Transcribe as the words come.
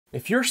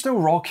If you're still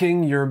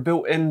rocking your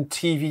built-in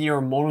TV or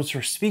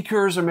monitor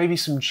speakers or maybe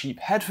some cheap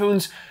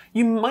headphones,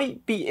 you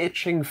might be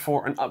itching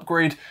for an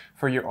upgrade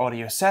for your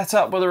audio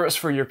setup, whether it's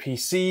for your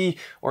PC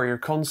or your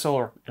console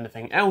or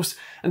anything else.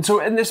 And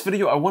so in this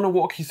video, I want to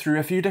walk you through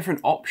a few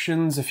different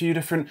options, a few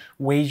different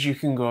ways you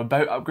can go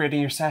about upgrading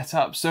your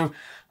setup. So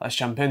let's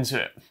jump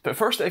into it. But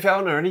first, if you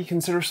haven't already,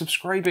 consider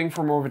subscribing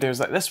for more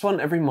videos like this one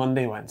every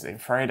Monday, Wednesday,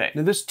 and Friday.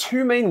 Now, there's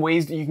two main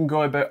ways that you can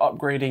go about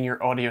upgrading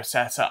your audio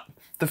setup.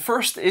 The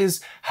first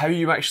is how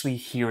you actually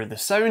hear the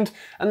sound,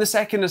 and the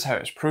second is how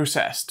it's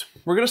processed.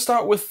 We're going to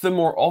start with the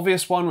more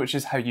obvious one, which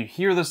is how you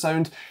hear the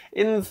sound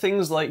in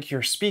things like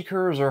your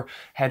speakers or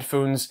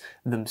headphones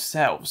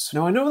themselves.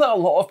 Now, I know that a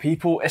lot of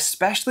people,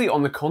 especially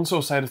on the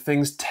console side of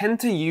things, tend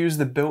to use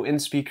the built-in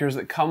speakers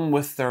that come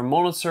with their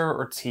monitor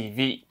or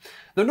TV.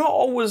 They're not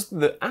always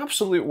the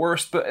absolute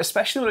worst, but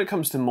especially when it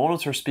comes to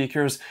monitor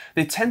speakers,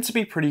 they tend to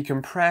be pretty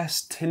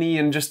compressed, tinny,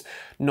 and just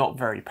not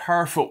very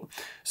powerful.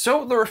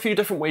 So there are a few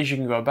different ways you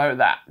can go about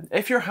that.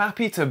 If you're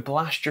happy to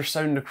blast your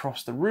sound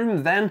across the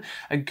room, then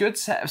a good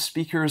set of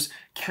speakers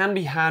can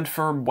be had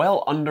for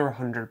well under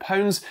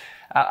 £100.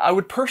 I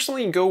would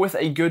personally go with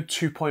a good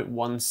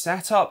 2.1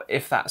 setup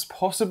if that's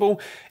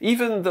possible.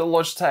 Even the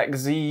Logitech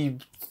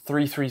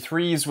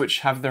Z333s,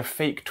 which have their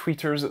fake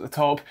tweeters at the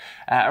top,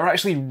 are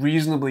actually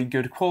reasonably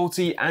good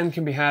quality and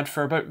can be had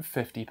for about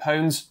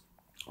 £50.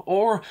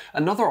 Or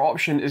another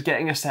option is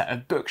getting a set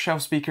of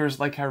bookshelf speakers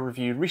like I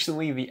reviewed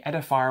recently, the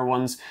Edifier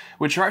ones,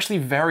 which are actually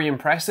very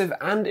impressive,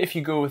 and if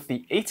you go with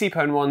the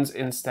 £80 ones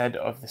instead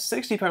of the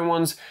 £60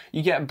 ones,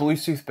 you get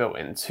Bluetooth built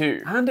in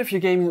too. And if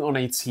you're gaming on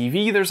a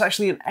TV, there's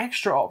actually an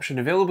extra option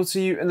available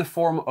to you in the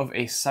form of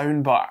a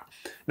soundbar.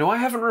 Now, I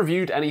haven't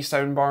reviewed any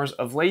soundbars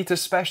of late,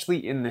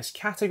 especially in this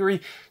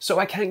category, so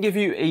I can't give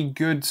you a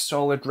good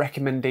solid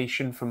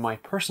recommendation from my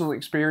personal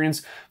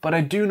experience, but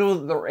I do know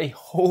that there are a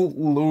whole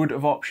load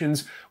of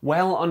options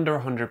well under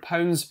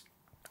 £100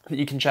 that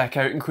you can check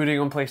out, including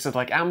on places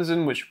like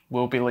Amazon, which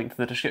will be linked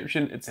in the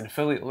description. It's an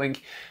affiliate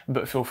link,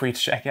 but feel free to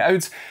check it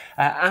out.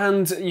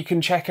 And you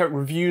can check out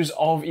reviews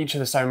of each of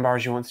the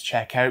soundbars you want to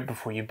check out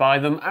before you buy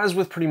them. As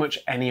with pretty much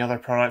any other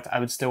product, I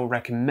would still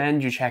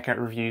recommend you check out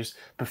reviews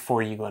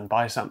before you go and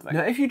buy something.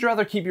 Now, if you'd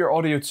rather keep your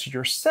audio to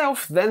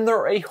yourself, then there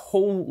are a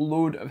whole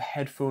load of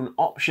headphone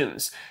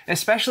options.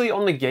 Especially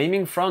on the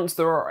gaming front,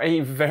 there are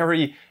a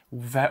very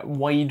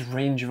wide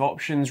range of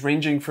options,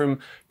 ranging from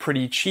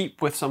pretty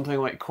cheap with something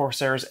like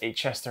Corsair's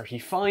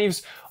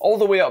HS35s, all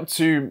the way up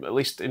to, at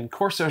least in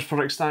Corsair's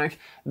product stack,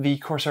 the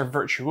Corsair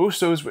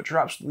Virtuosos, which are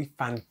absolutely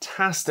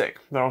fantastic.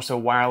 They're also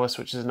wireless,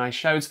 which is a nice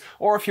shout.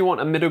 Or if you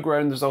want a middle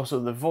ground, there's also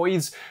the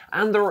Voids,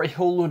 and there are a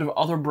whole load of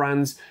other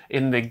brands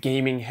in the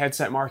gaming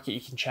headset market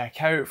you can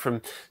check out,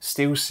 from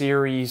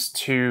SteelSeries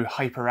to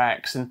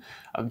HyperX, and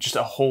just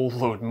a whole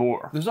load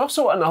more. There's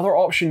also another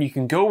option you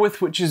can go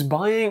with, which is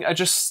buying a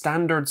just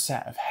standard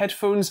set of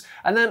headphones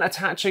and then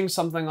attaching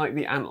something like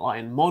the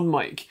Antlion Mod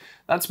Mic.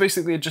 That's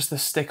basically just a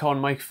stick-on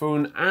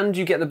microphone, and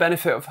you get the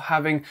benefit of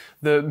having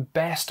the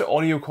best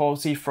audio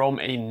quality from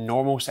a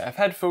normal set of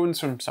headphones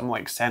from something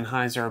like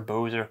Sennheiser,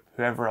 Bose, or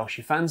whoever else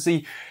you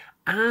fancy.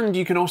 And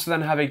you can also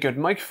then have a good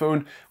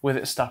microphone with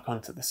it stuck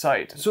onto the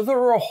side. So there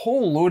are a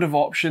whole load of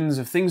options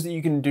of things that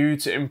you can do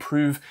to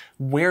improve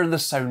where the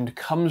sound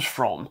comes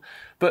from.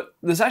 But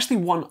there's actually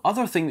one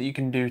other thing that you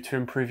can do to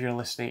improve your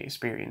listening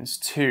experience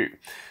too.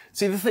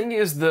 See, the thing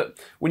is that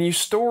when you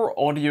store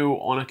audio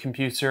on a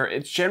computer,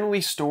 it's generally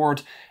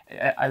stored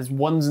as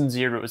ones and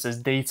zeros, as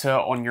data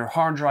on your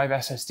hard drive,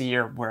 SSD,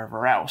 or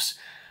wherever else.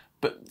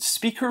 But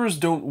speakers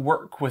don't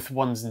work with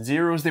ones and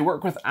zeros, they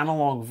work with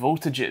analog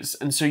voltages,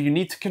 and so you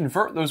need to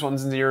convert those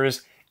ones and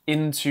zeros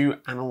into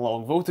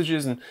analog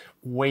voltages and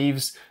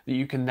waves that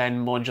you can then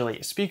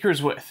modulate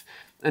speakers with.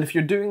 And if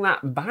you're doing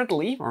that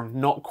badly, or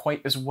not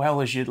quite as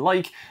well as you'd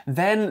like,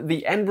 then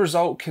the end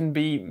result can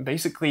be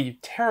basically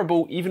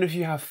terrible, even if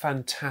you have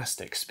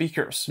fantastic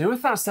speakers. Now,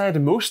 with that said,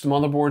 most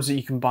motherboards that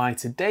you can buy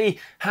today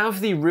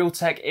have the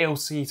Realtek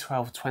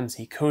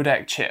ALC1220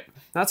 codec chip.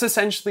 That's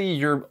essentially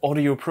your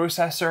audio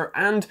processor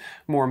and,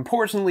 more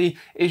importantly,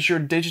 is your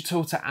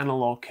digital to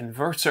analog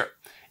converter.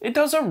 It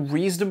does a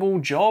reasonable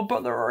job,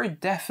 but there are a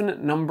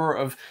definite number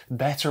of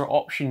better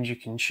options you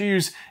can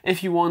choose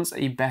if you want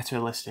a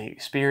better listening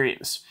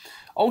experience.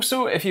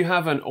 Also, if you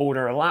have an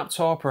older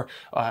laptop, or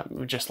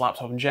just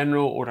laptop in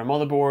general, older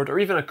motherboard, or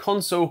even a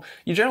console,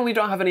 you generally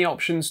don't have any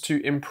options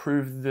to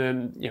improve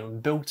the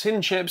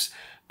built-in chips,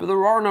 but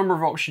there are a number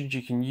of options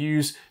you can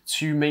use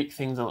to make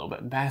things a little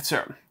bit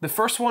better. The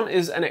first one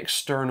is an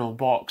external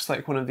box,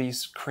 like one of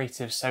these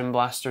Creative Sound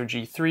Blaster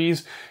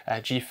G3s,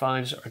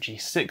 G5s, or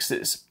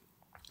G6s.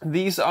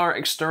 These are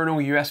external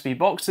USB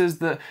boxes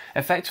that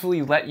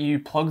effectively let you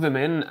plug them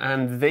in,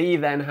 and they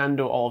then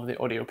handle all of the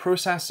audio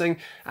processing,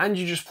 and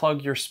you just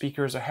plug your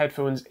speakers or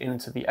headphones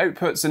into the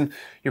outputs and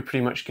you're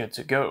pretty much good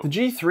to go. The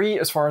G3,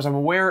 as far as I'm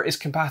aware, is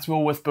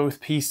compatible with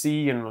both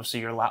PC and mostly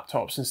your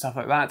laptops and stuff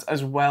like that,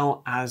 as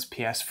well as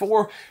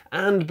PS4,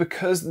 and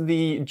because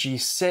the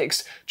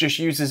G6 just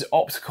uses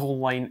optical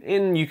line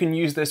in, you can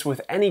use this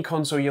with any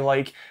console you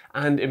like,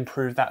 and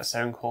improve that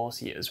sound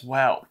quality as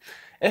well.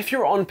 If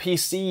you're on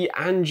PC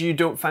and you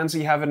don't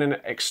fancy having an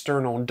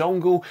external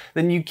dongle,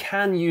 then you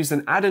can use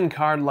an add-in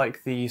card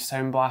like the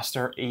Sound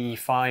Blaster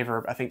A5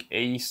 or I think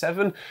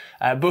A7.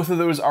 Both of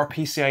those are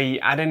PCIe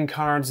add-in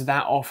cards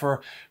that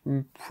offer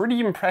pretty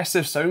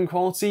impressive sound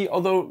quality,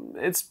 although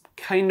it's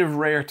kind of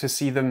rare to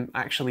see them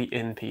actually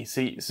in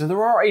PCs. So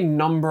there are a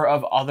number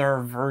of other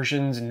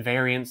versions and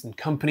variants and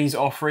companies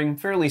offering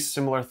fairly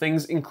similar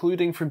things,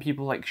 including from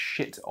people like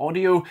Shit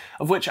Audio,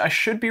 of which I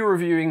should be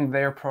reviewing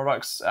their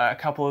products, a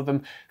couple of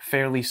them,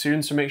 fairly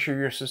soon, so make sure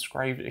you're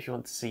subscribed if you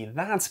want to see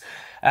that.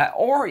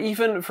 Or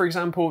even, for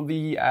example,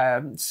 the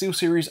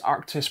SteelSeries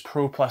Arctis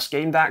Pro Plus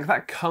Game DAC,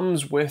 that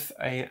comes with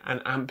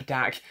an amp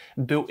DAC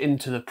built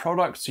into the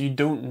product, so you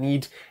don't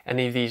need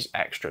any of these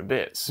extra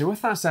bits. So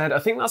with that said, I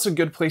think that's a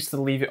good place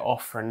to leave it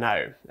off for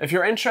now. If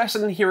you're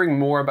interested in hearing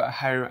more about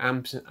how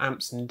amps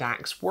and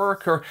DACs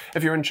work, or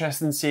if you're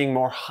interested in seeing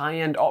more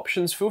high-end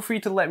options, feel free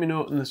to let me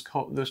know in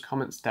those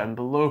comments down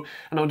below,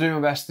 and I'll do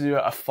my best to do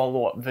a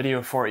follow-up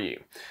video for you.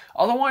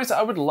 Otherwise,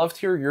 I would love to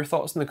hear your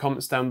thoughts in the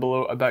comments down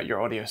below about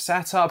your audio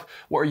setup.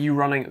 What are you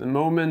running at the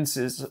moment?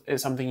 Is it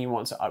something you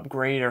want to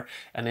upgrade or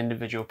an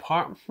individual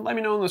part? Let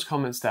me know in those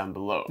comments down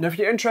below. Now, if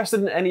you're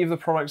interested in any of the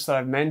products that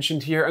I've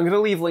mentioned here, I'm going to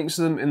leave links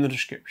to them in the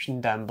description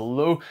down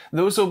below.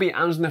 Those will be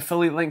Amazon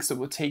affiliate links that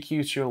will take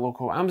you to your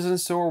local Amazon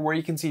store where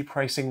you can see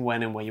pricing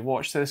when and where you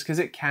watch this, because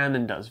it can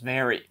and does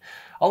vary.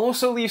 I'll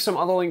also leave some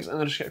other links in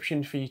the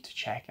description for you to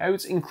check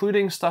out,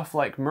 including stuff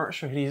like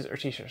merch or hoodies or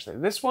t-shirts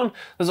like this one.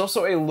 There's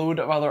also a load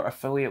of other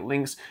affiliate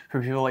links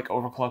for people like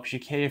Overclockers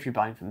UK if you're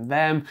buying from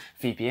them,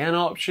 VPN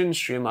options,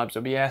 Streamlabs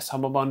OBS,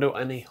 Humble Bundle,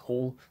 and a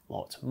whole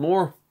lot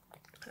more.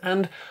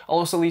 And I'll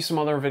also leave some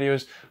other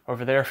videos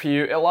over there for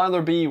you. It'll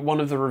either be one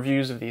of the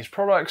reviews of these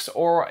products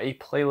or a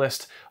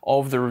playlist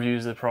of the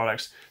reviews of the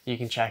products you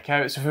can check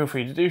out, so feel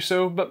free to do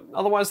so, but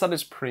otherwise that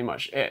is pretty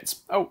much it.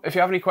 Oh, if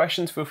you have any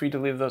questions, feel free to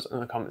leave those in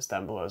the comments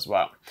down below as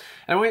well.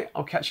 Anyway,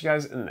 I'll catch you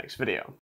guys in the next video.